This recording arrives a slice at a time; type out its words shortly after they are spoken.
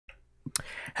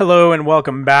Hello and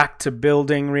welcome back to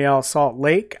Building Real Salt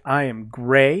Lake. I am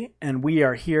Gray, and we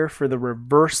are here for the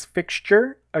reverse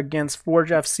fixture against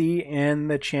Forge FC in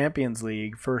the Champions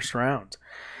League first round.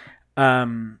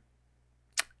 Not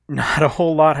a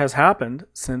whole lot has happened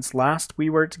since last we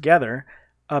were together,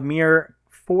 a mere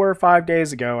 4 or 5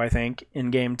 days ago, I think,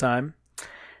 in game time.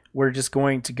 We're just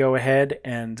going to go ahead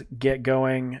and get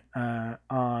going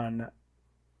on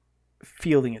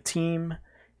fielding a team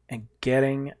and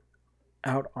getting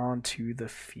out onto the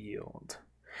field.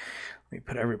 Let me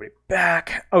put everybody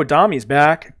back. Oh, Dami's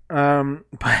back.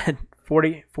 But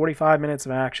 45 minutes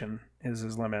of action is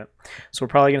his limit. So we're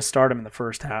probably going to start him in the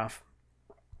first half.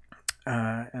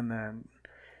 And then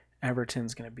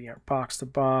Everton's going to be our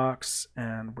box-to-box.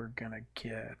 And we're going to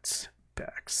get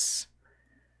Bex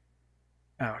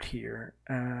out here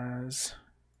as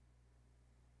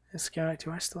this guy.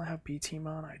 Do I still have B team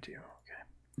on? I do.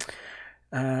 Okay.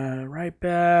 Right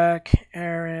back,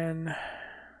 Aaron.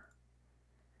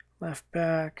 Left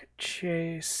back,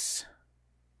 Chase.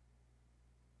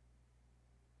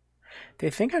 They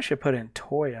think I should put in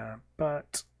Toya,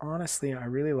 but honestly, I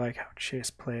really like how Chase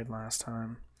played last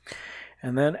time.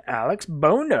 And then Alex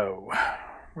Bono.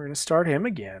 We're going to start him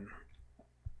again.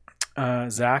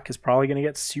 Zach is probably going to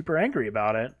get super angry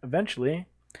about it eventually,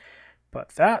 but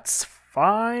that's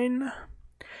fine.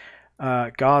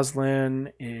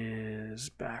 Goslin is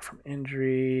back from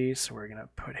injury, so we're going to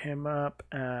put him up.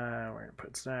 We're going to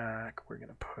put Zach. We're going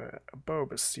to put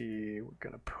Bobasi. We're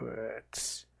going to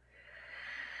put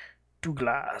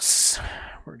Douglas.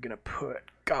 We're going to put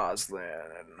Goslin.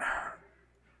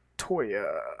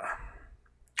 Toya.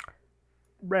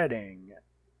 Redding.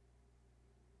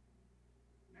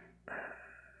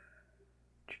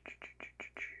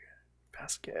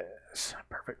 Vasquez.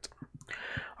 Perfect.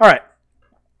 All right.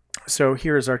 So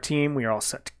here's our team. We are all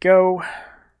set to go.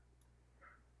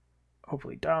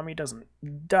 Hopefully Dami doesn't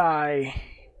die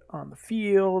on the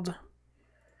field,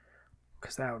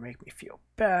 because that would make me feel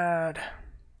bad.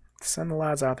 Send the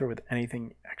lads out there with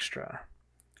anything extra.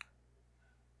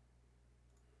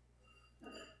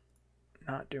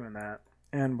 Not doing that.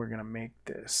 And we're going to make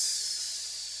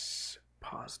this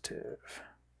positive.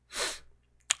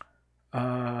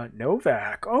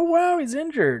 Novak. Oh, wow, he's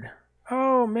injured.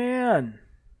 Oh, man.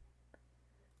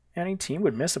 Any team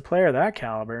would miss a player of that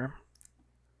caliber.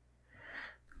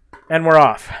 And we're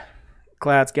off.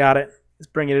 Glad's got it. He's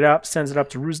bringing it up. Sends it up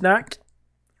to Rusnak.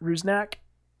 Rusnak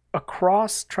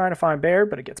across, trying to find Baird,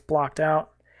 but it gets blocked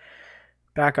out.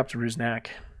 Back up to Rusnak.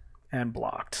 And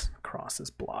blocked. Cross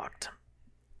is blocked.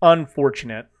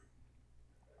 Unfortunate.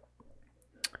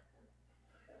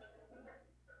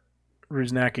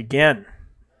 Rusnak again.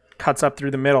 Cuts up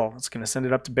through the middle. It's going to send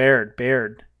it up to Baird.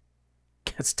 Baird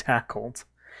gets tackled.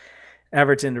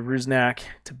 Everton to Rusnak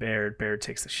to Baird. Baird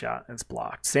takes the shot and it's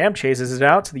blocked. Sam chases it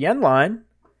out to the end line.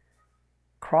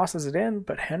 Crosses it in,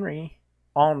 but Henry,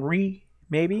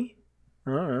 maybe?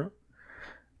 I don't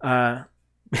know.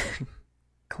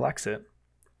 Collects it.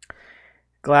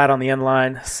 Glad on the end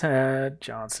line.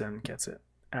 Johnson gets it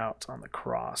out on the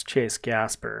cross. Chase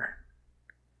Gasper.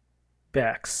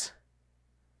 Bex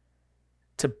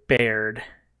to Baird.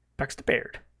 Bex to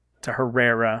Baird. To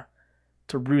Herrera.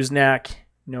 To Rusnak.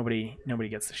 Nobody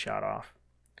gets the shot off.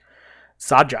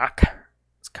 Sajak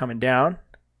is coming down.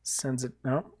 Sends it.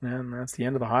 Oh, and that's the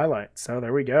end of the highlight. So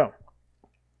there we go.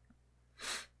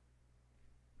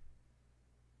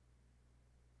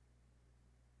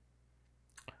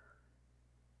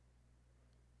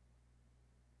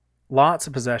 Lots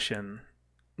of possession.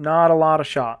 Not a lot of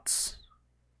shots.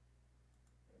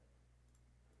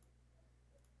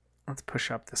 Let's push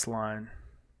up this line.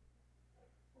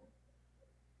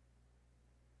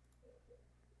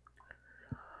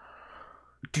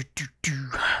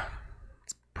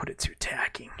 Let's put it to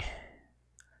attacking.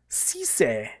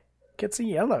 Cisse gets a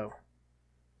yellow.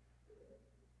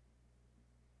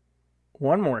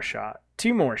 One more shot.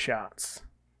 2 more shots.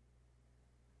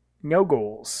 No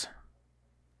goals.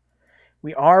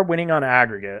 We are winning on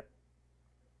aggregate.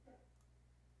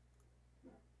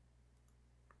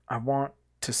 I want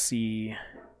to see...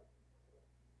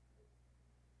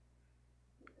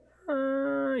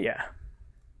 yeah.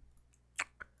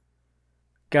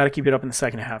 Got to keep it up in the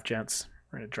second half, gents.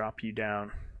 We're going to drop you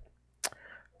down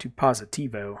to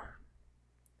Positivo.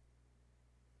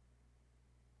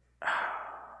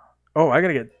 Oh, I got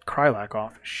to get Krylak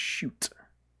off. Shoot.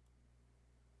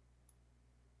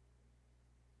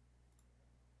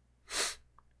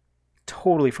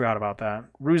 Totally forgot about that.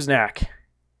 Rusnak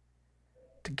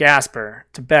to Gasper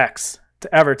to Bex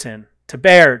to Everton to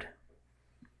Baird.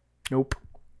 Nope.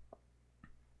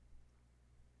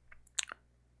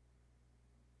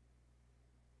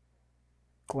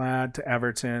 Glad to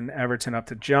Everton. Everton up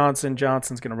to Johnson.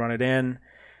 Johnson's going to run it in.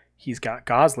 He's got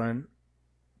Goslin.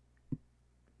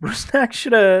 Rusnak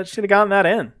should have gotten that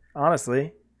in,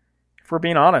 honestly. If we're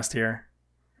being honest here.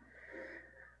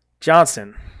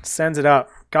 Johnson sends it up.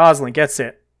 Goslin gets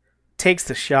it. Takes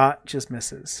the shot. Just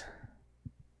misses.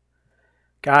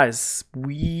 Guys,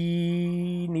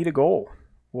 we need a goal.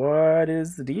 What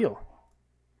is the deal?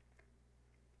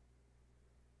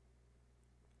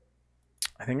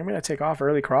 I think I'm going to take off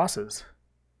early crosses.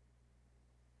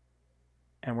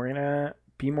 And we're going to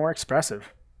be more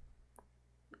expressive.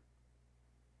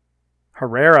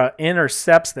 Herrera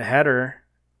intercepts the header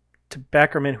to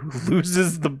Beckerman, who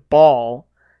loses the ball.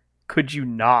 Could you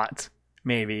not?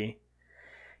 Maybe.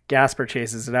 Gasper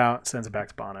chases it out, sends it back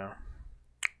to Bono.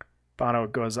 Bono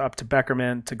goes up to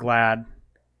Beckerman, to Glad.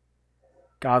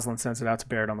 Goslin sends it out to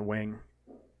Baird on the wing.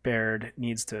 Baird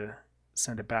needs to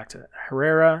send it back to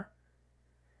Herrera.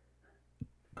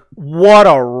 What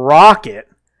a rocket.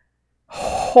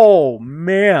 Oh,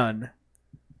 man.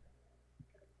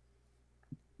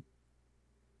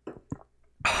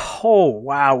 Oh,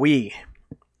 wowee.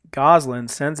 Goslin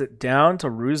sends it down to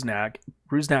Rusnak.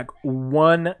 Rusnak,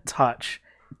 one touch.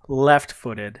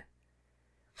 Left-footed.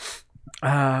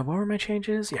 What were my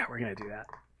changes? Yeah, we're going to do that.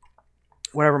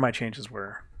 Whatever my changes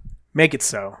were. Make it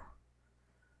so.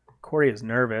 Corey is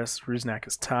nervous. Rusnak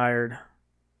is tired.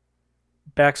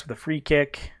 Bex with a free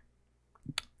kick.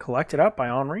 Collected up by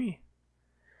Henry.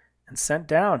 And sent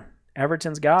down.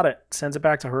 Everton's got it. Sends it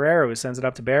back to Herrera, who sends it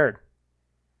up to Baird.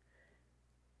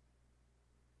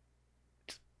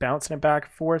 Just bouncing it back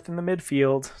and forth in the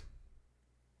midfield.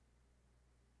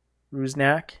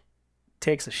 Rusnak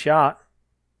takes a shot.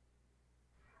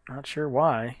 Not sure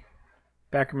why.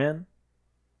 Beckerman.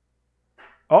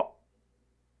 Oh.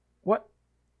 What?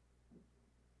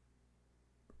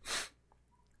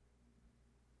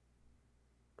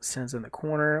 Sends in the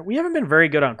corner. We haven't been very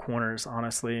good on corners,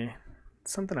 honestly.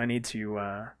 It's something I need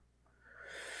to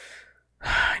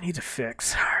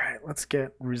fix. All right, let's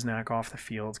get Rusnak off the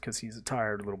field because he's a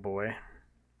tired little boy.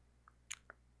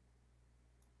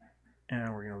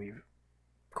 And we're going to leave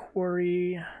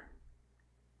Corey.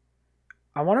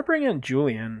 I want to bring in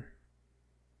Julian.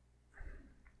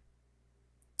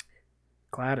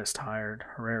 Glad is tired.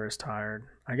 Herrera's tired.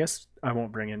 I guess I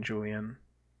won't bring in Julian.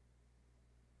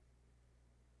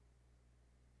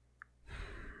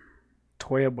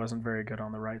 Toya wasn't very good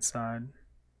on the right side.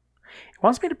 It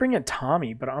wants me to bring in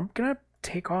Tommy, but I'm going to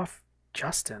take off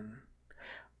Justin.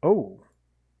 Oh.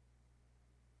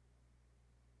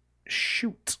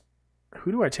 Shoot.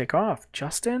 Who do I take off?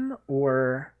 Justin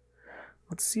or...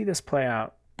 Let's see this play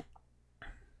out.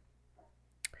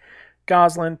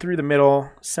 Goslin through the middle,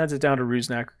 sends it down to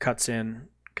Rusnak, cuts in.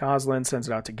 Goslin sends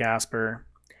it out to Gasper.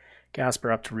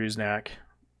 Gasper up to Rusnak.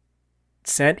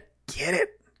 Sent. Get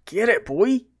it,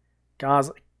 boy.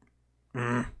 Goslin.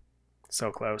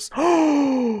 So close.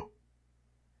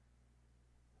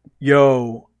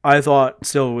 Yo, I thought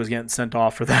Silva was getting sent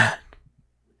off for that.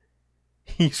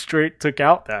 He straight took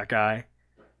out that guy.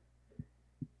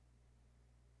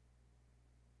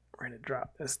 We're going to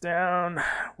drop this down.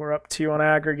 We're up 2 on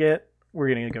aggregate.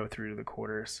 We're going to go through the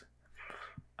quarters.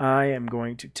 I am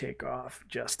going to take off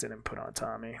Justin and put on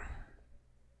Tommy.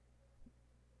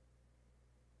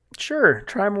 Sure,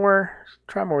 try more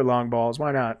long balls.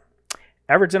 Why not?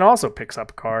 Everton also picks up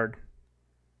a card.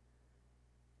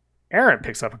 Aaron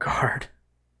picks up a card.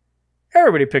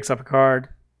 Everybody picks up a card.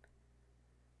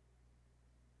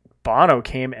 Bono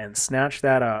came and snatched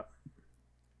that up.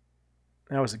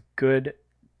 That was a good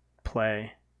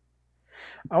play.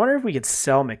 I wonder if we could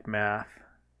sell McMath.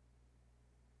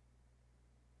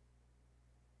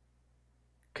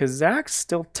 Because Zach's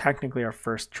still technically our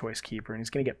first choice keeper, and he's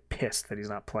going to get pissed that he's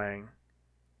not playing.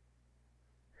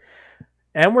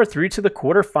 And we're through to the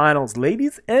quarterfinals.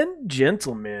 Ladies and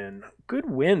gentlemen, good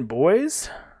win, boys.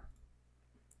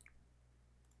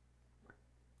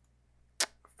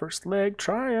 First leg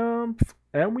triumph,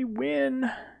 and we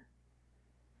win.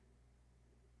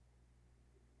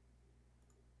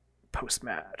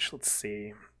 Post-match, let's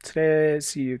see. Today,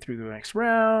 see you through the next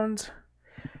round.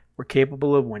 We're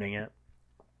capable of winning it.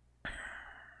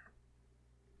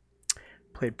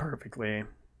 Played perfectly. It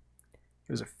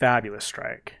was a fabulous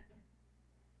strike.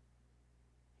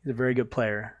 He's a very good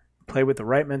player. Played with the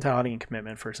right mentality and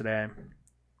commitment for today.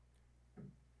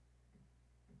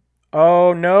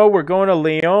 Oh no, we're going to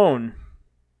Lyon.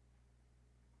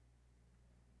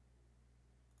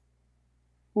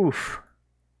 Oof.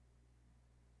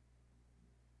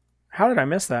 How did I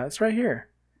miss that? It's right here.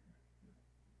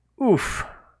 Oof.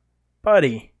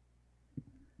 Buddy.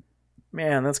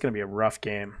 Man, that's going to be a rough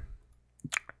game.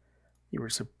 You were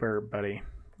superb, buddy.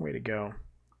 Way to go.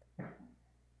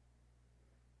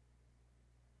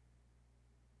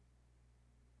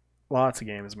 Lots of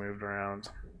games moved around.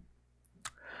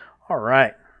 All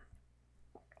right.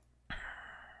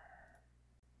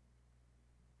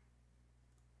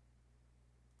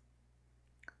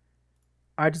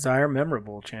 I desire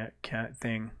memorable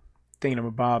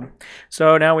thingamabob.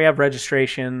 So now we have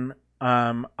registration.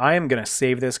 I am going to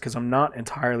save this because I'm not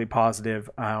entirely positive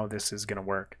how this is going to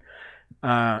work.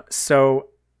 So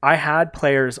I had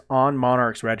players on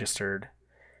Monarchs registered.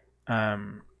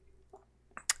 And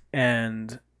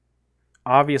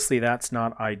obviously that's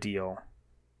not ideal.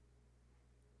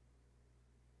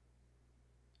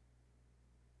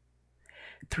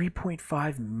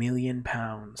 £3.5 million.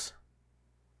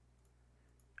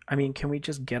 I mean, can we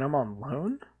just get them on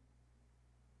loan?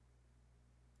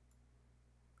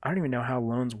 I don't even know how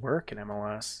loans work in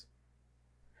MLS.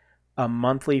 A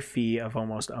monthly fee of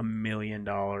almost $1 million.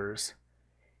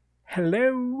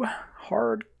 Hello?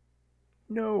 Hard?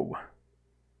 No.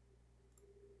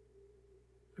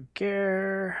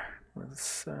 Gare.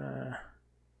 Let's fullback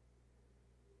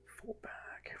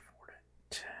 4 to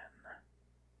 10.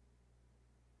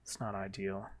 It's not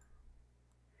ideal.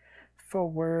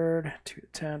 Forward 2 to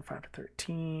 10, 5 to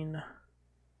 13.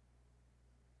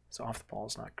 His off the ball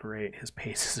is not great. His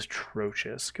pace is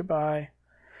atrocious. Goodbye.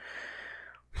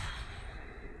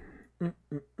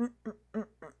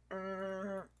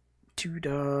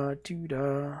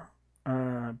 Duda.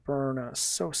 Berna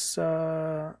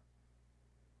Sosa.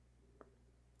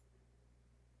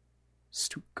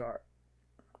 Stuttgart.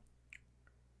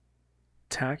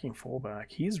 Attacking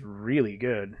fullback. He's really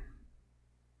good.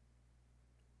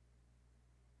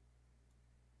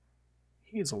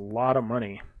 He has a lot of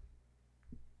money.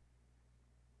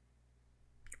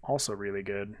 Also really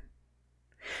good.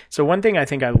 So one thing I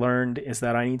think I learned is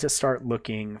that I need to start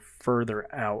looking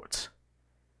further out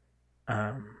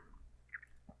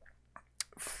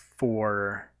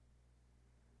for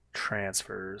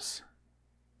transfers.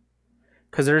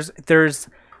 Because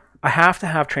I have to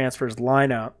have transfers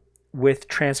line up with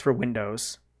transfer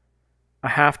windows. I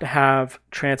have to have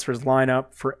transfers line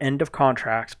up for end of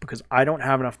contracts because I don't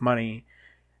have enough money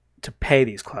to pay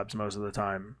these clubs most of the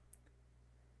time.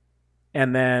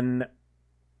 And then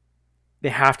they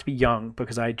have to be young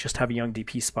because I just have a young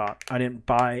DP spot. I didn't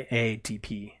buy a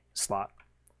DP slot.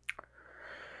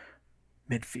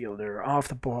 Midfielder, off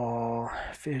the ball,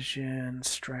 vision,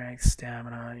 strength,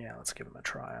 stamina. Yeah, let's give him a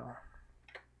trial.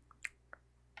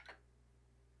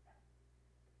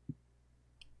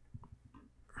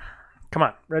 Come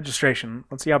on, registration.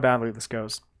 Let's see how badly this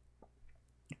goes.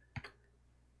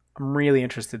 I'm really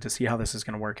interested to see how this is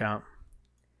going to work out.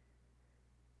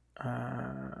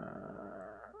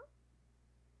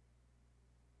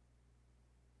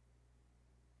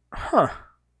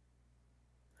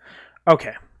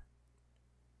 Okay.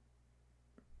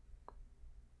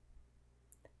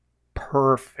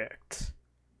 Perfect.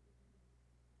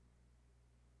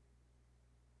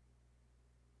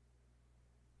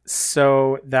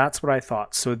 So that's what I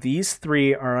thought. So these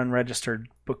three are unregistered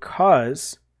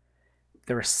because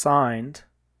they're assigned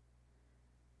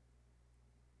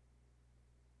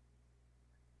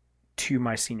to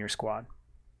my senior squad.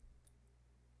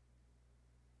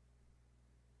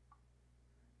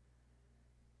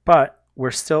 But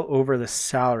we're still over the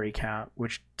salary cap,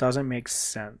 which doesn't make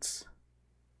sense.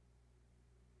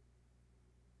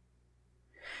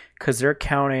 Because they're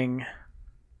counting...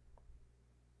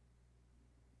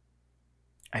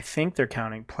 I think they're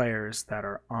counting players that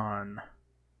are on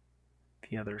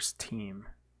the other's team.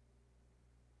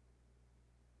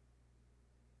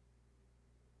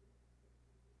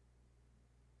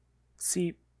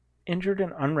 See, injured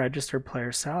and unregistered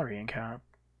player salary and cap.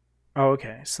 Oh,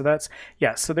 okay. So that's,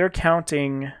 yeah, so they're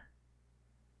counting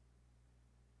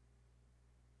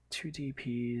 2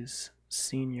 DPs,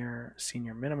 senior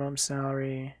minimum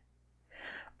salary.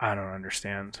 I don't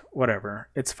understand. Whatever.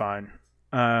 It's fine.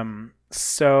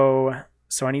 So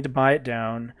I need to buy it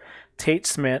down. Tate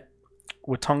Smith,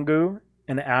 Watungu,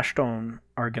 and Ashton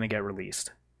are going to get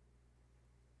released.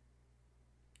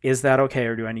 Is that okay,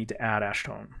 or do I need to add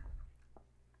Ashton?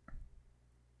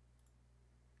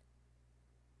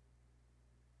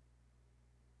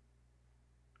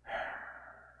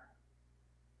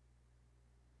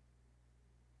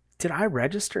 Did I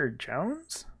register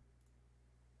Jones?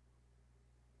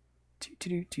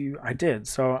 I did.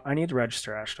 So I need to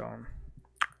register Ashton.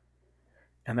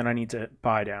 And then I need to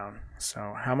buy down.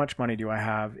 So how much money do I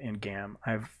have in GAM?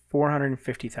 I have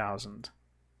 450,000.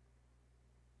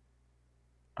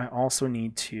 I also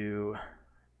need to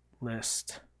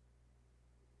list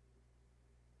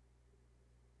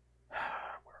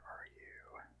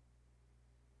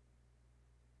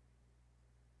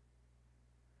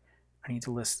I need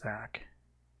to list Zach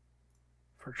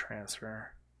for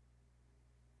transfer.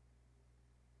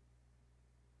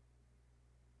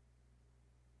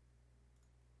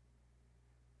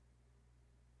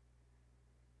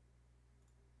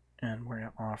 And we're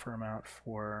going to offer him out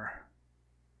for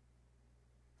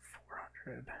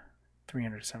 400,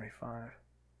 375.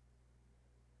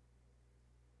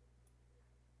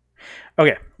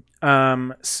 Okay,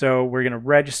 so we're going to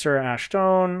register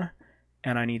Ashton,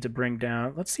 and I need to bring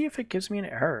down, let's see if it gives me an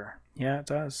error. Yeah, it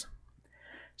does.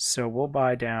 So we'll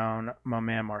buy down my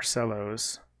man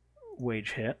Marcelo's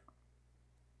wage hit.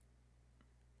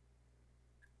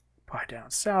 Buy down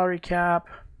salary cap.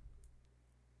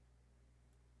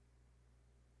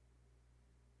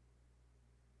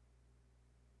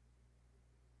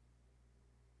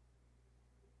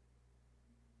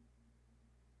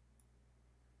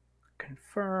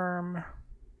 Confirm.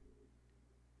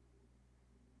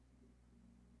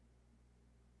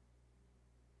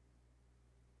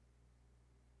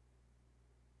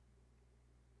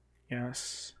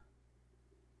 Yes.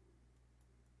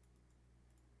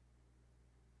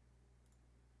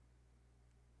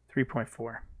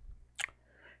 $3.4.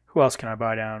 Who else can I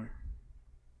buy down?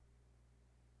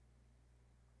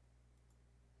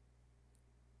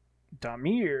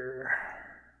 Damir.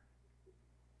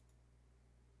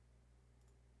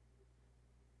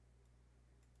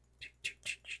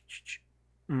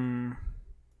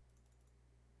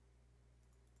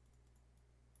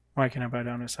 Why can't I buy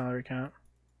down his salary count?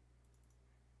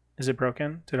 Is it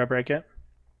broken? Did I break it?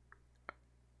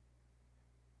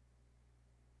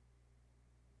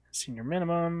 Senior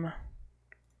minimum.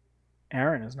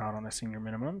 Aaron is not on a senior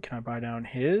minimum. Can I buy down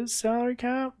his salary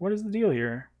cap? What is the deal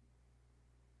here?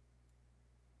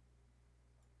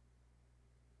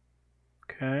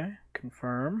 Okay,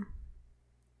 confirm.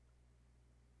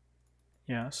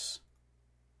 Yes.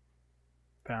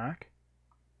 Back.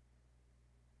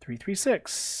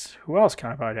 336. Who else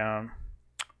can I buy down?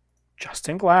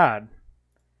 Justin Glad.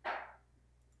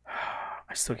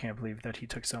 I still can't believe that he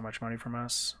took so much money from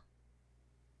us.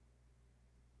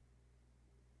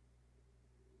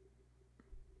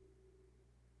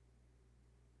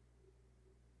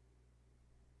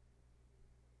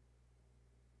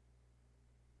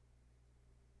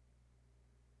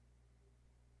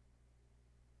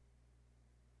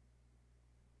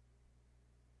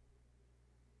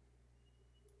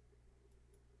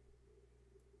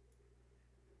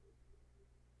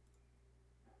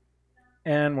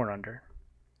 And we're under.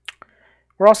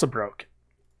 We're also broke.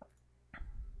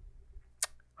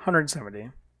 170.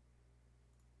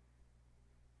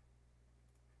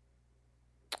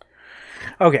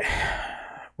 Okay.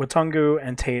 Watungu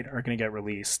and Tate are going to get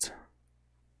released.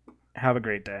 Have a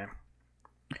great day.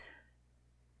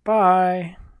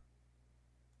 Bye.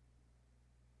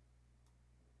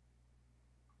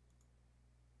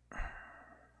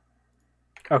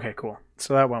 Okay, cool.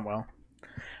 So that went well.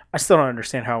 I still don't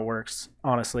understand how it works,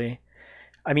 honestly.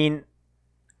 I mean,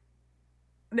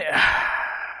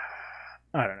 I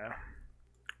don't know.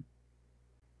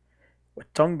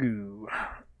 Watungu.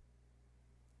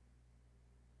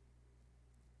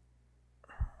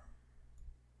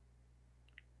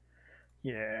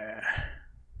 Yeah.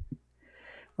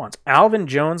 Wants Alvin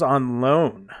Jones on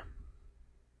loan.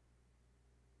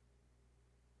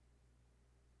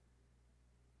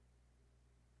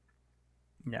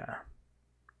 Yeah.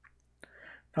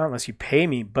 Not unless you pay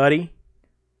me, buddy.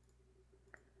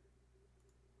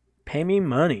 Pay me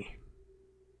money.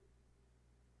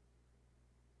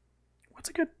 What's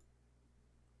a good...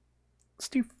 Let's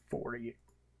do 40.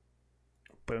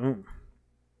 Boom.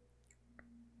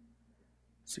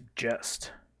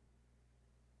 Suggest.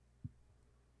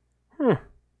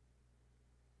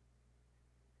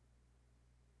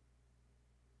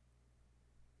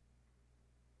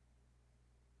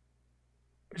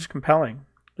 It's compelling.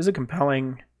 Is it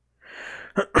compelling?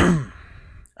 I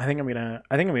think I'm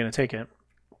gonna take it.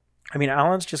 I mean,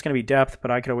 Allen's just gonna be depth,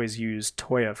 but I could always use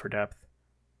Toya for depth.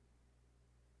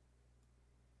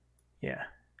 Yeah,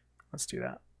 let's do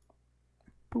that.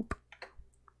 Boop.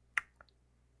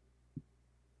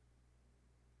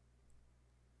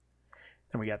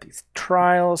 Then we got these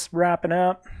trials wrapping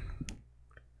up.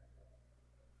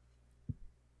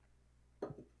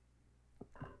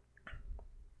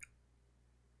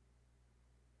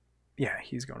 Yeah,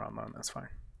 he's going on loan. That's fine.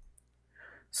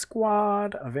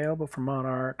 Squad available for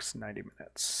Monarchs, 90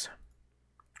 minutes.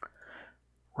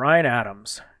 Ryan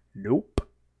Adams, nope.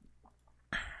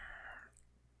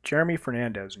 Jeremy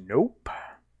Fernandez, nope.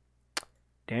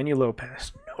 Daniel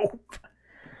Lopez, nope.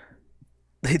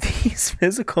 These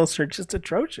physicals are just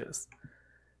atrocious.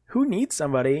 Who needs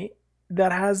somebody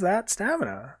that has that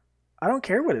stamina? I don't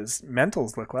care what his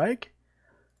mentals look like.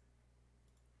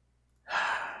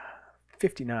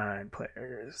 59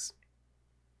 players.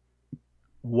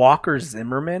 Walker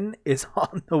Zimmerman is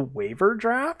on the waiver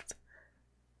draft?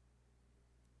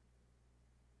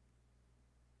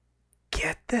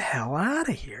 Get the hell out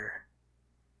of here.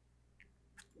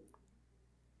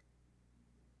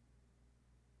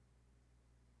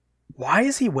 Why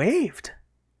is he waived?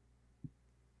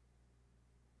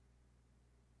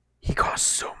 He costs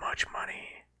so much money.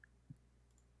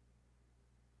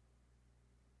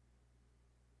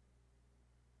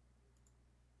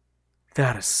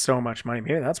 That is so much money.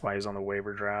 Maybe that's why he's on the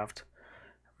waiver draft.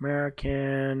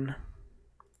 American.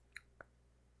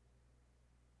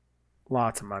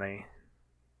 Lots of money.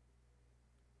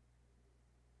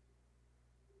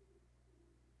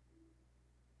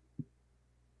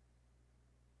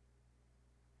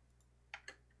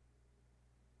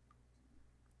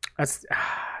 It's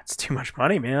too much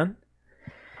money, man.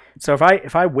 So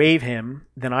if I waive him,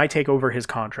 then I take over his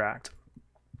contract.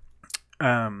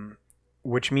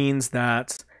 Which means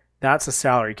that that's a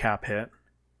salary cap hit.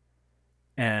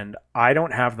 And I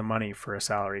don't have the money for a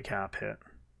salary cap hit.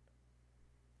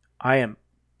 I am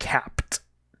capped.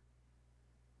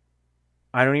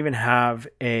 I don't even have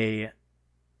a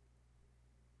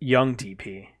young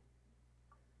DP.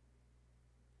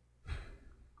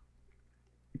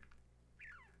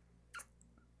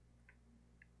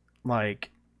 Like,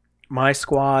 my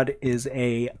squad is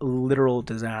a literal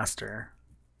disaster.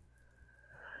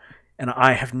 And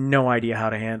I have no idea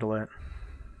how to handle it.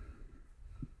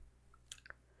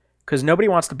 Because nobody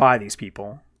wants to buy these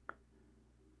people.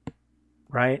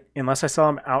 Right? Unless I sell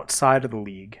them outside of the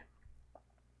league.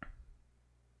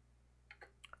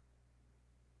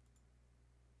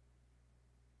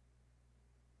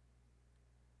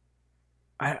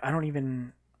 I don't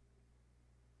even...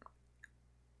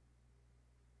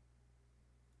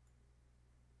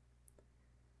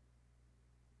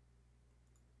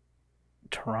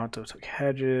 Toronto took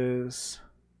Hedges.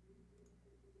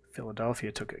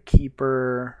 Philadelphia took a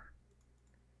keeper.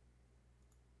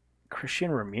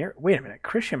 Christian Ramirez. Wait a minute.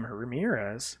 Christian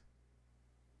Ramirez.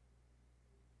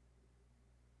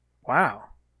 Wow.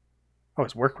 Oh,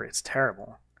 his work rate's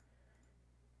terrible.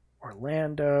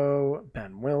 Orlando.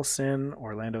 Ben Wilson.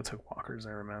 Orlando took Walker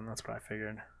Zimmerman. That's what I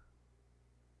figured.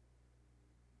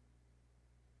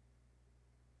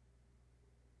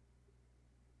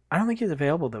 I don't think he's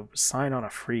available to sign on a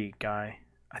free guy.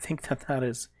 I think that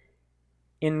is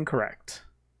incorrect.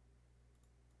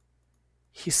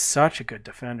 He's such a good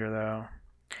defender, though.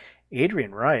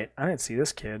 Adrian Wright. I didn't see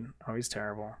this kid. Oh, he's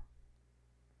terrible.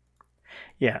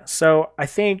 Yeah, so I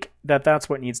think that's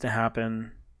what needs to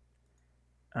happen.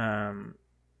 I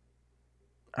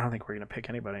don't think we're going to pick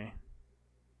anybody.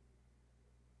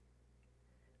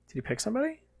 Did you pick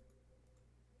somebody?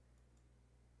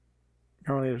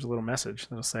 Normally there's a little message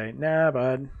that'll say, nah,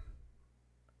 bud.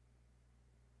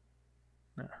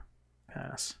 No,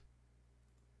 pass.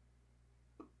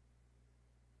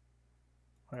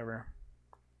 Whatever.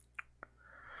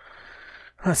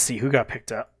 Let's see who got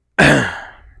picked up.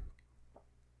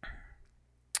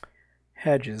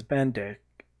 Hedges, Bendick,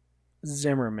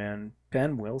 Zimmerman,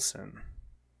 Ben Wilson.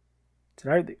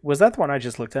 Was that the one I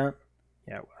just looked at?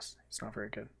 Yeah, it was. It's not very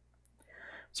good.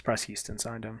 I'm surprised Houston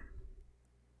signed him.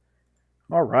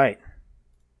 All right.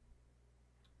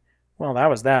 Well, that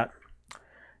was that.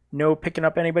 No picking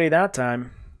up anybody that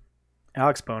time.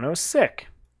 Alex Bono's sick.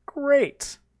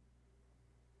 Great.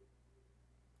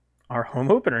 Our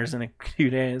home openers in a few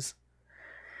days.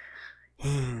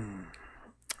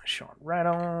 Sean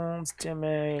Reynolds,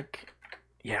 Dimmick.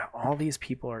 Yeah, all these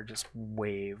people are just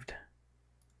waived.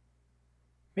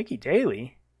 Mickey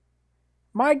Daly?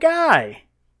 My guy!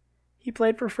 He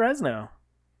played for Fresno.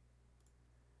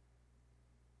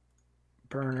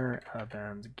 Burner,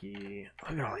 Evans, Gee.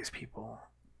 Look at all these people.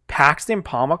 Paxton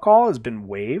Pomykal has been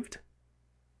waived?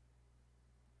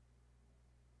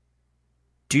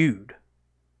 Dude.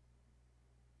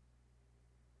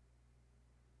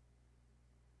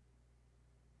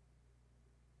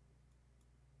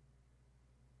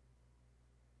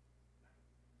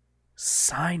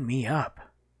 Sign me up.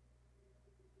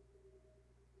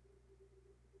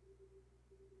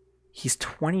 He's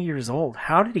 20 years old.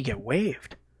 How did he get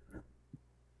waived?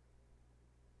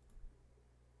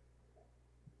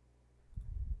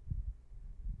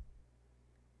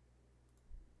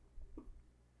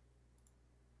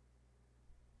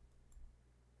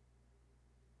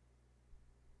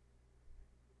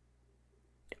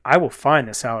 I will find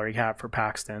the salary cap for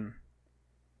Paxton.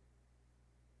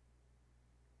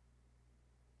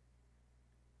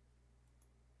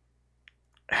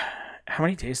 How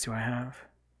many days do I have?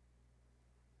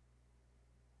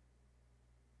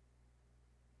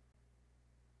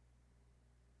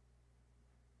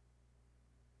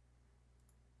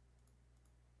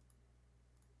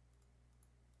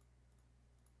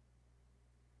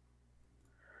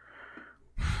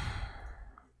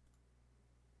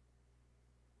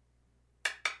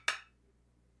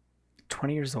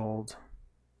 20 years old.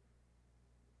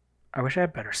 I wish I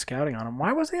had better scouting on him.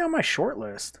 Why wasn't he on my short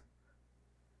list?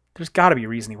 There's got to be a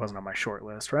reason he wasn't on my short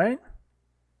list, right?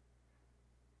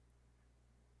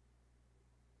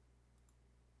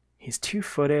 He's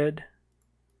 2-footed.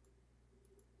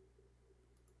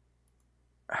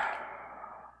 I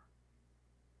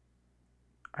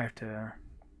have to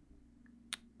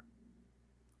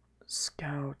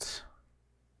scout.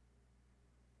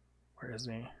 Where is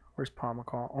he? Where's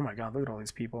Pomykal? Oh my god, look at all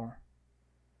these people.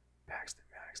 Paxton,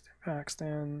 Paxton,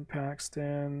 Paxton,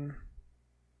 Paxton.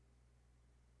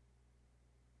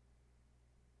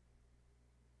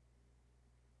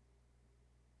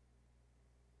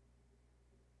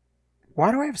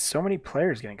 Why do I have so many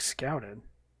players getting scouted?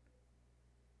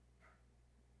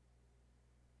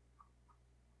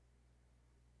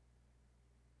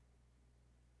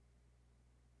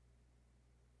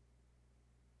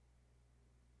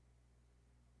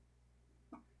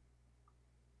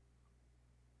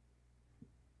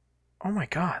 Oh my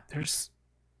god, there's...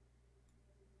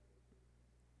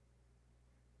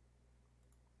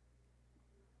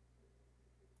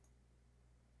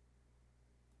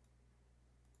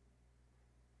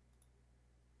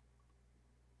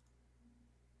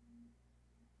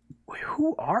 Wait,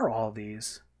 who are all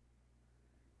these?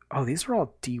 Oh, these are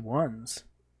all D1s.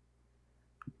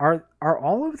 Are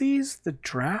all of these the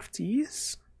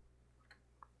draftees?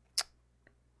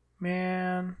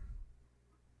 Man.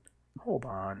 Hold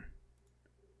on.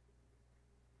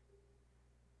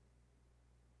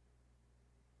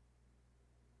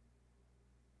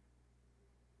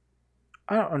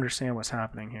 I don't understand what's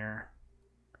happening here.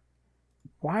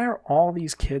 Why are all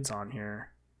these kids on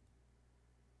here?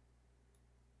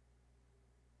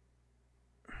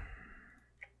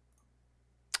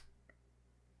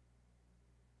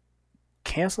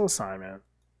 Cancel assignment.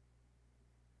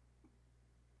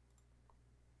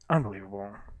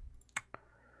 Unbelievable.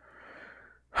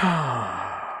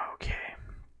 Okay.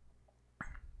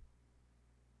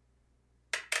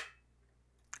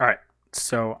 All right.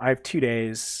 So I have 2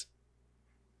 days.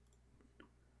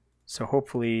 So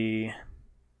hopefully...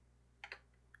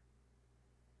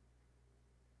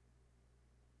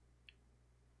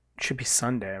 It should be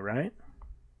Sunday, right?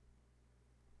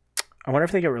 I wonder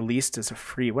if they get released as a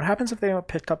free. What happens if they don't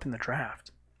picked up in the draft?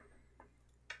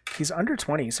 He's under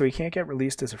 20, so he can't get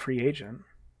released as a free agent.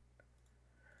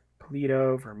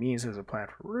 Polito, Vermees has a plan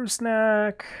for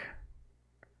Rusnak.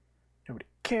 Nobody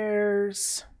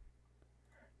cares.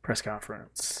 Press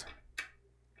conference.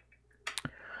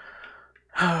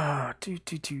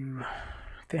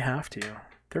 They have to.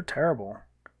 They're terrible.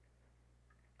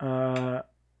 You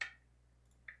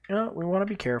know, we want to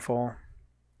be careful.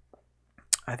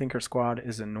 I think our squad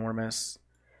is enormous.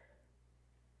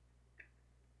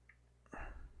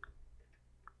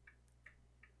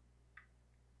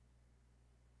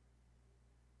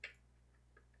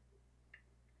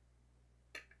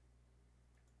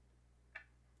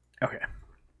 Okay.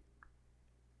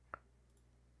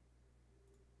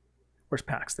 Where's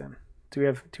Paxton? Do we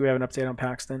have an update on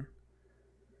Paxton?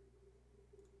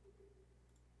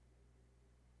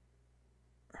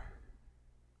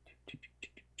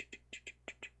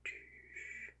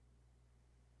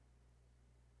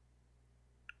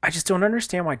 I just don't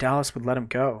understand why Dallas would let him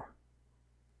go.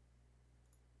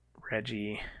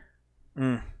 Reggie.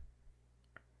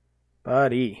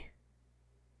 Buddy.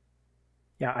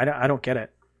 Yeah, I don't get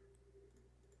it.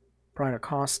 Brian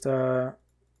Acosta.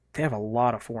 They have a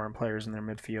lot of foreign players in their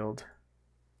midfield.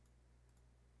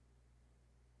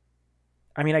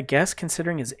 I mean, I guess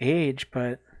considering his age,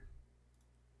 but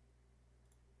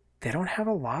they don't have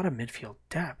a lot of midfield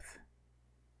depth.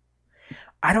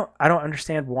 I don't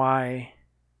understand why.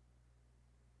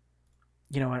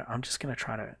 You know what? I'm just gonna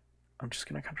try to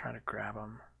grab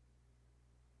him.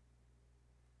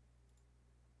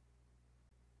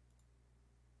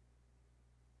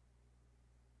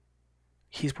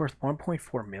 He's worth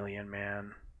 1.4 million,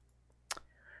 man.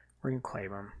 We're gonna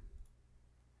claim him.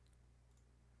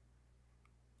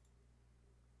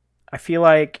 I feel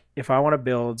like if I want to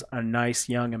build a nice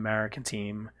young American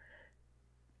team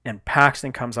and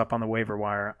Paxton comes up on the waiver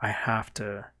wire, I have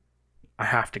to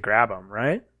grab him,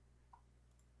 right?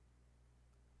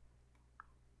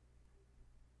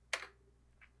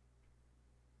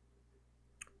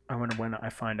 I wonder when I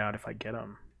find out if I get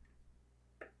him.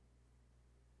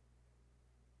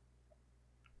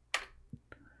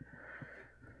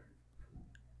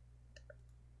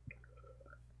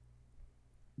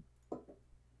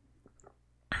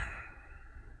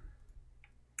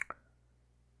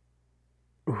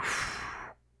 Oof.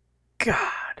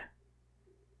 God.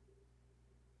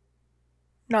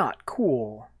 Not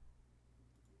cool.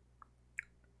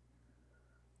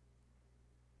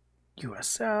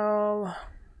 USL.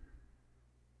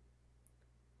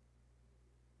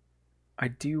 I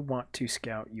do want to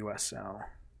scout USL.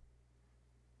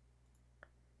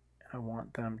 I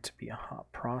want them to be a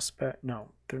hot prospect.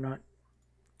 No, they're not.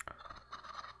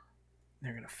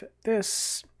 They're going to fit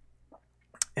this.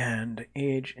 And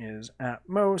age is at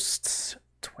most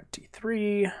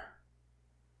 23.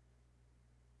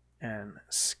 And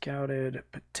scouted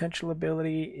potential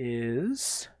ability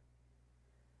is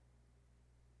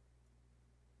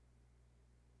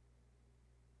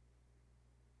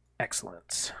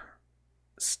excellent.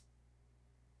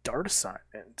 Start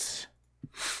assignment.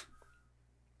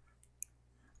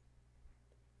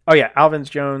 Oh yeah, Alvin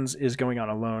Jones is going on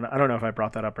a loan. I don't know if I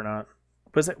brought that up or not.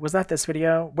 Was that this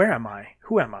video? Where am I?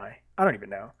 Who am I? I don't even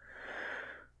know.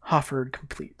 Hofford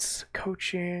completes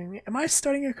coaching. Am I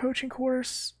studying a coaching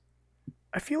course?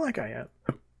 I feel like I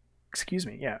am. Excuse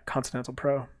me. Yeah, Continental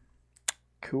Pro.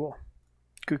 Cool.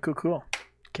 Cool.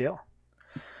 Kill.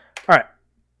 All right.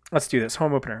 Let's do this.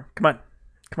 Home opener. Come on.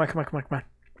 Come on.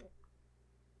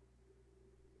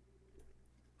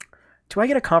 Do I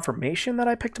get a confirmation that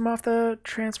I picked him off the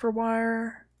transfer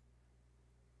wire?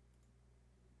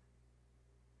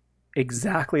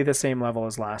 Exactly the same level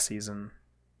as last season.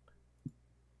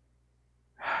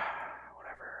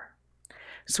 Whatever.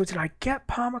 So did I get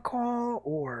Pomykal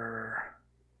or...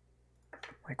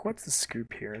 Like, what's the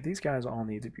scoop here? These guys all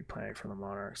need to be playing for the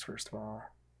Monarchs, first of all.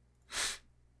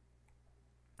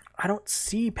 I don't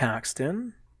see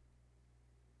Paxton.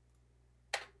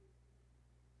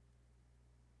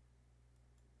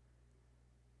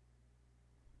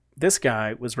 This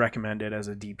guy was recommended as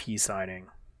a DP signing.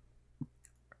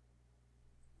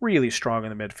 Really strong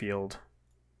in the midfield.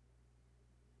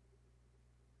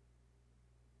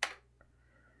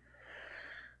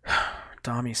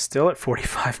 Dommy's still at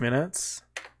 45 minutes.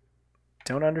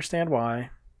 Don't understand why.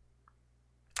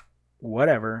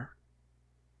 Whatever.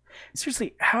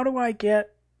 Seriously, how do I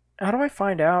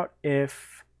find out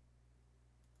if...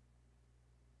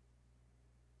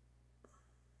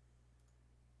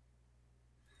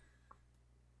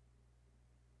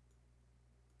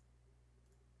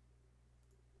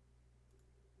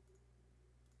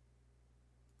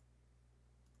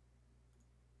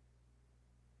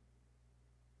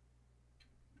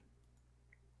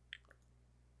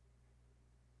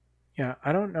 Yeah,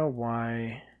 I don't know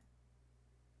why.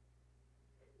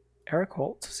 Eric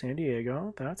Holt, San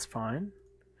Diego, that's fine.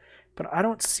 But I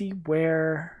don't see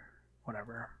where...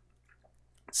 Whatever.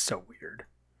 It's so weird.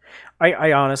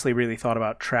 I honestly really thought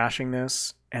about trashing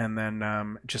this and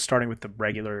then just starting with the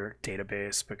regular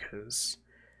database because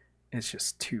it's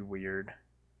just too weird.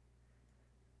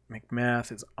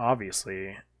 McMath is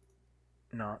obviously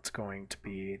not going to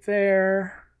be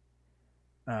there.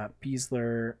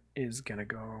 Beasler is going to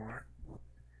go...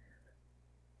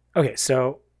 Okay,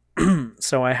 so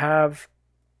so I have...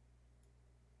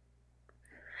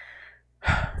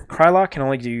 Krylock can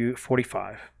only do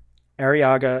 45.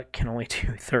 Arriaga can only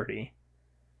do 30.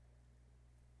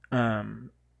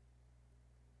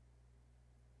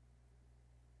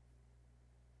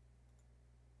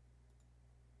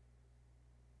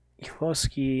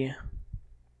 Iloski.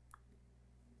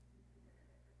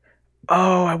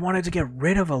 Oh, I wanted to get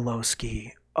rid of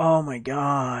Iloski. Oh my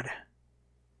god.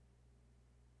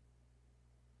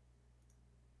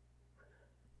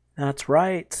 That's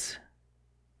right.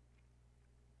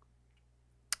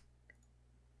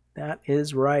 That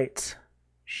is right.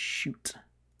 Shoot.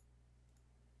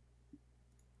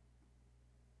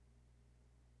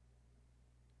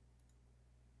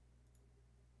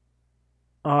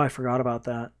 Oh, I forgot about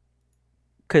that.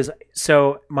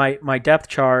 So my depth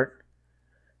chart,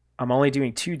 I'm only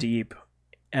doing 2 deep,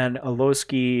 and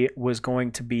Iloski was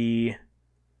going to be...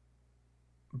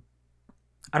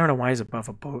 I don't know why he's above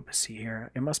a Bobacy here.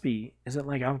 It must be... Is it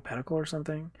like alphabetical or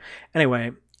something?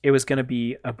 Anyway, it was going to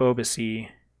be a Bobacy.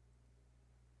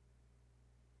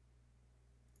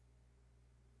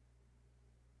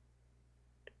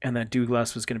 And then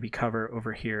Douglas was going to be cover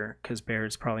over here because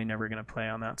Baird's probably never going to play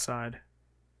on that side.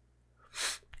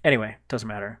 Anyway, doesn't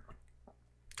matter.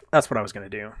 That's what I was going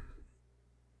to do.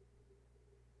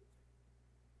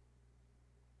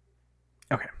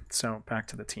 Okay, so back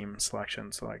to the team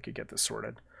selection so I could get this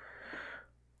sorted.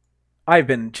 I've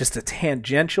been just a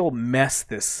tangential mess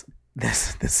this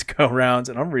go round,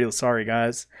 and I'm real sorry,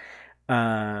 guys.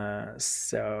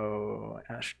 So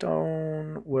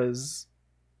Ashton was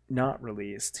not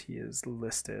released. He is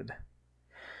listed.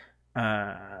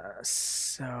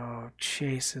 So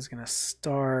Chase is gonna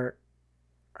start.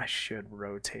 I should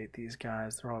rotate these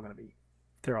guys. They're all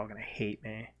gonna hate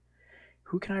me.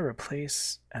 Who can I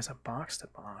replace as a box to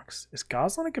box? Is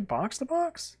Goslin a good box to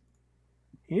box?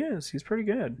 He is. He's pretty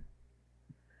good.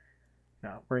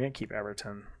 No, we're going to keep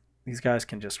Everton. These guys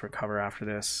can just recover after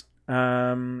this.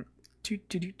 Yeah,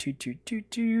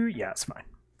 it's fine.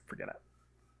 Forget it.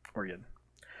 We're good.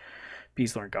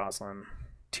 Beasler and Goslin.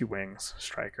 2 wings.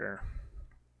 Striker.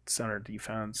 Center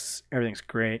defense. Everything's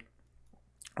great.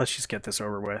 Let's just get this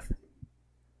over with.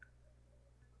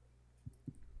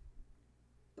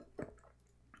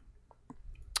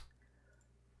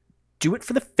 Do it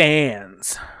for the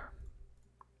fans.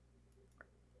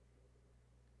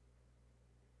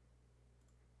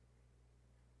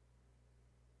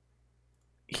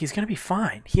 He's going to be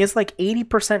fine. He has like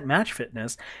 80% match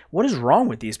fitness. What is wrong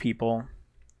with these people?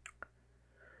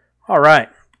 All right.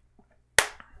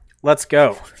 Let's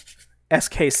go.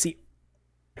 SKC.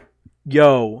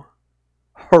 Yo.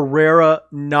 Herrera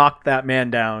knocked that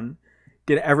man down.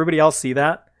 Did everybody else see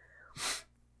that?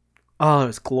 Oh, it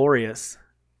was glorious.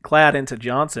 Clad into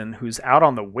Johnson, who's out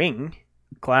on the wing.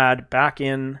 Clad back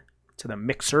in to the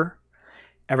mixer.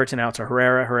 Everton out to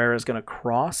Herrera. Herrera's going to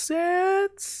cross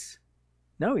it.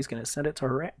 No, he's going to send it to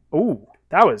Herrera. Oh,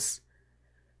 that was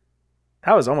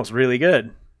almost really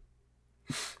good.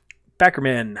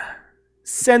 Beckerman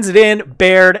sends it in.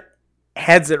 Baird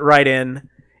heads it right in.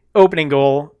 Opening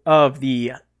goal of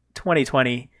the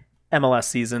 2020 MLS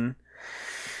season.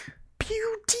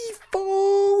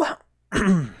 Beautiful.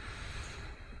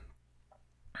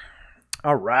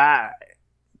 All right.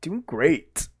 Doing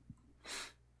great.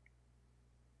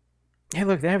 Hey,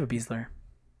 look, they have a Beasler.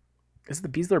 Is it the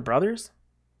Beasler brothers?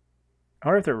 I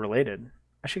wonder if they're related.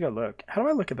 I should go look. How do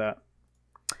I look at that?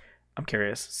 I'm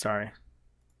curious. Sorry.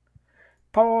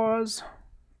 Pause.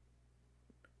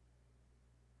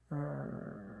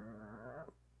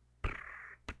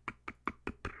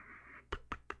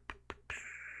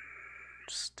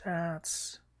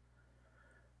 Stats.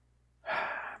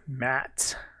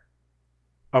 Matt.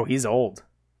 Oh, he's old.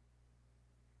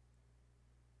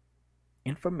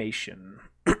 Information.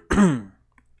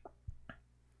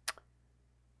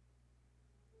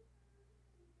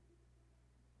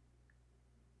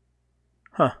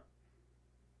 Huh.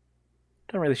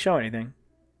 Doesn't really show anything.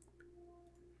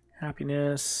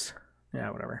 Happiness. Yeah,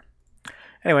 whatever.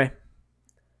 Anyway.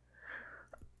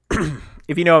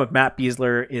 If you know if Matt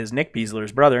Beasler is Nick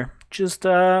Beasler's brother, just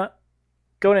go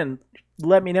in and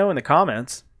let me know in the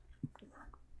comments.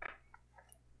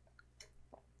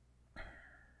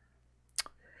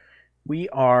 We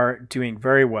are doing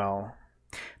very well.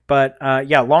 But,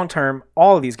 yeah, long-term,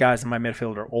 all of these guys in my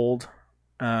midfield are old.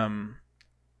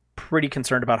 Pretty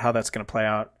concerned about how that's going to play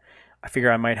out. I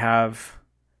figure I'm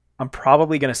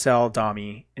probably going to sell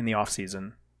Dami in the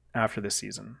offseason after this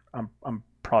season. I'm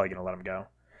probably going to let him go.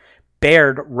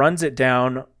 Baird runs it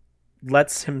down,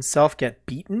 lets himself get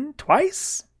beaten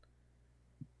twice.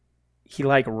 He,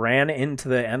 ran into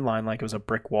the end line like it was a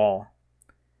brick wall.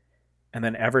 And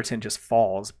then Everton just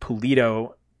falls.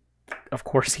 Pulido, of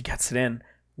course he gets it in.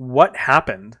 What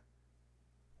happened?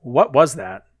 What was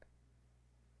that?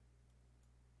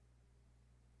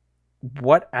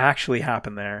 What actually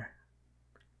happened there?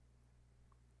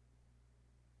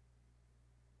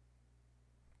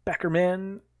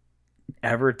 Beckerman.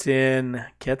 Everton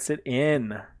gets it in.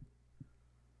 That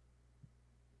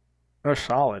was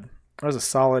solid. That was a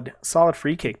solid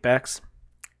free kick, Bex.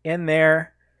 In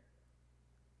there.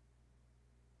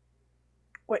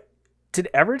 Wait, did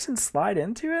Everton slide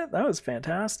into it? That was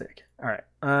fantastic. All right.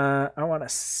 I want to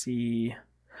see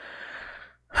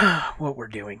what we're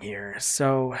doing here.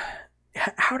 So,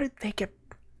 how did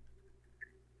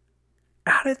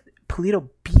Pulido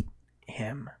beat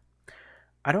him?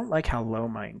 I don't like how low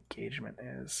my engagement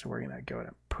is, so we're going to go ahead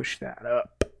and push that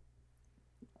up.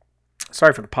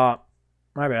 Sorry for the pop.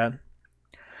 My bad.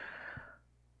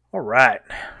 All right.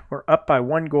 We're up by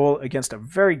 1 goal against a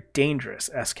very dangerous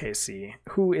SKC,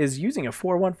 who is using a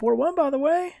 4-1-4-1, by the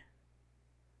way.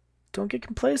 Don't get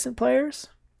complacent, players.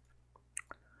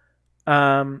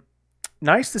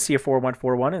 Nice to see a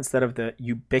 4-1-4-1 instead of the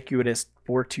ubiquitous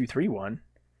 4-2-3-1.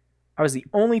 I was the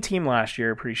only team last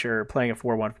year, pretty sure, playing a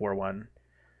 4-1-4-1.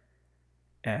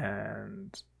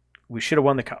 And we should have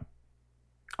won the cup,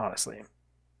 honestly.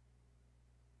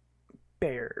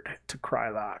 Baird to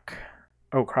Krylock.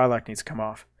 Oh, Krylock needs to come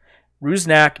off.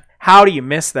 Rusnak, how do you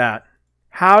miss that?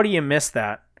 How do you miss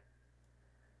that?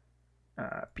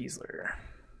 Beasler.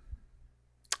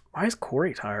 Why is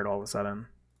Corey tired all of a sudden?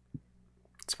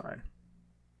 It's fine.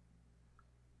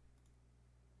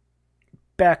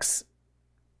 Bex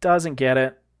doesn't get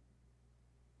it.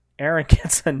 Aaron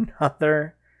gets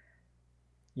another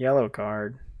yellow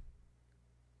card.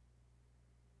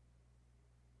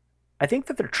 I think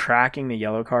that they're tracking the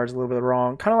yellow cards a little bit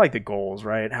wrong. Kind of like the goals,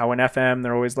 right? How in FM,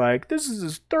 they're always like, this is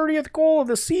his 30th goal of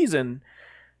the season.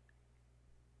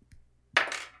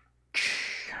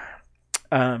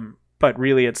 But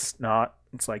really it's not.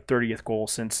 It's like 30th goal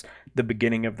since the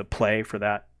beginning of the play for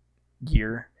that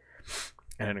year.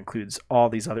 And it includes all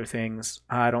these other things.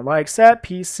 I don't like set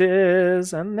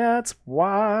pieces, and that's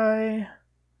why.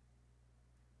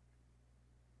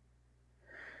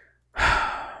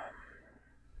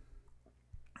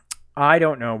 I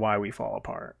don't know why we fall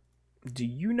apart. Do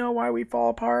you know why we fall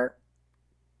apart?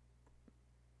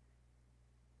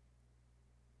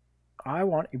 I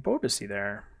want Ibobisi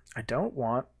there. I don't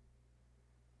want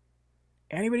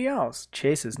anybody else.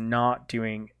 Chase is not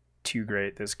doing too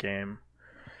great this game.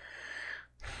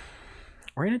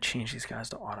 We're going to change these guys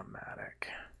to automatic.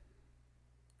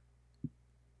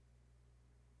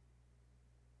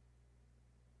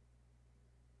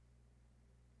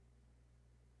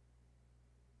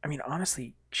 I mean,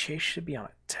 honestly, Chase should be on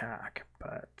attack,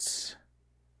 but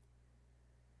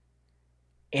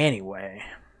anyway,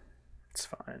 it's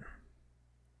fine.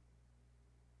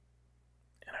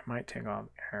 And I might take off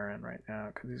Aaron right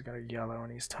now because he's got a yellow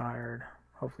and he's tired.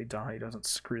 Hopefully Donnie doesn't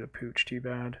screw the pooch too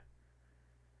bad.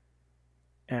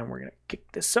 And we're going to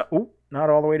kick this up. Oh, not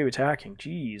all the way to attacking.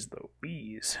 Jeez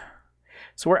Louise.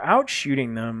 So we're out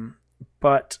shooting them,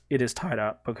 but it is tied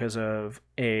up because of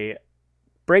a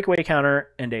breakaway counter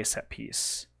and a set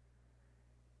piece.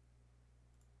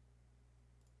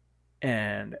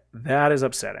 And that is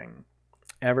upsetting.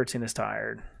 Everton is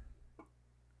tired.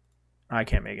 I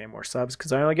can't make any more subs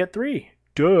because I only get 3.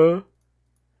 Duh.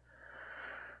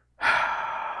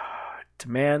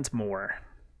 Demands more.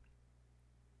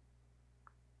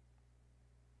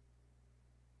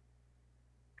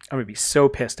 I'm going to be so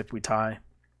pissed if we tie.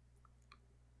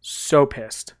 So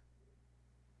pissed.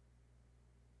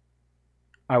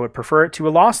 I would prefer it to a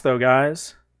loss, though,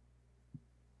 guys.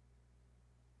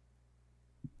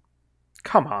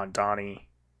 Come on, Donnie.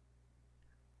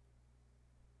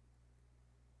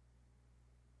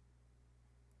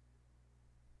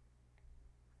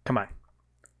 Come on.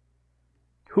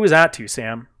 Who is that to,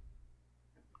 Sam?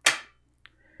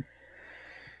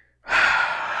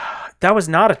 That was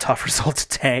not a tough result to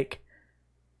take.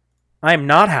 I am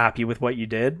not happy with what you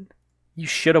did. You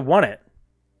should have won it.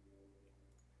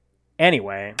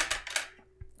 Anyway,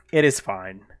 it is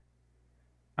fine.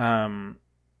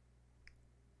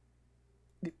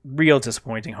 Real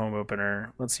disappointing home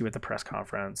opener. Let's see what the press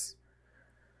conference.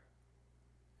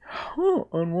 Huh,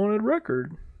 unwanted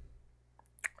record.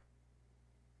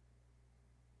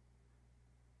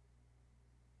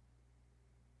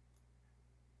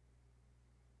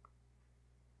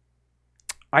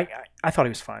 I thought he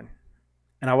was fine.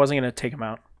 And I wasn't going to take him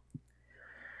out.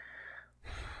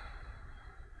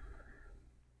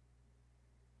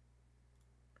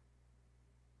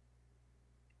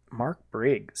 Mark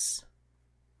Briggs.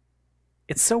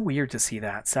 It's so weird to see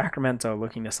that. Sacramento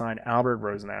looking to sign Albert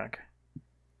Rosenack.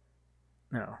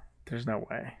 No, there's no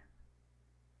way.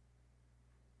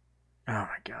 Oh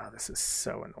my god, this is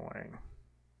so annoying.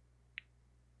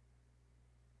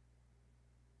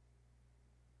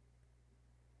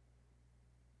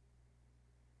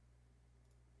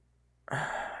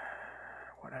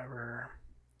 Whatever.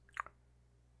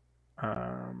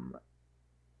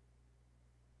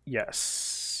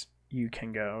 Yes, you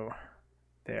can go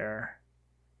there.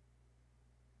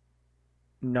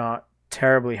 Not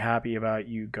terribly happy about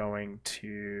you going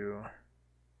to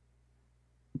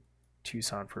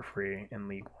Tucson for free in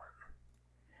League One.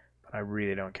 But I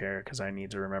really don't care because I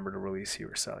need to remember to release you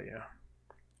or sell you.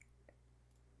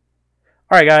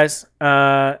 Alright guys,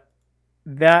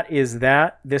 that is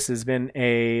that. This has been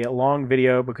a long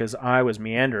video because I was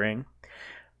meandering.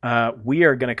 We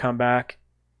are going to come back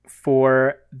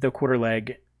for the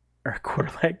quarterfinal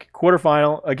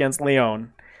against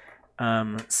Lyon.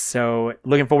 So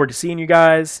looking forward to seeing you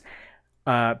guys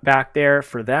back there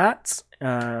for that.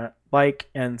 Like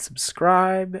and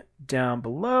subscribe down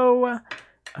below.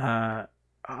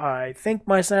 I think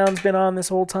my sound's been on this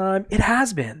whole time. It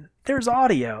has been. There's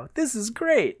audio. This is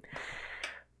great.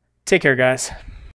 Take care, guys.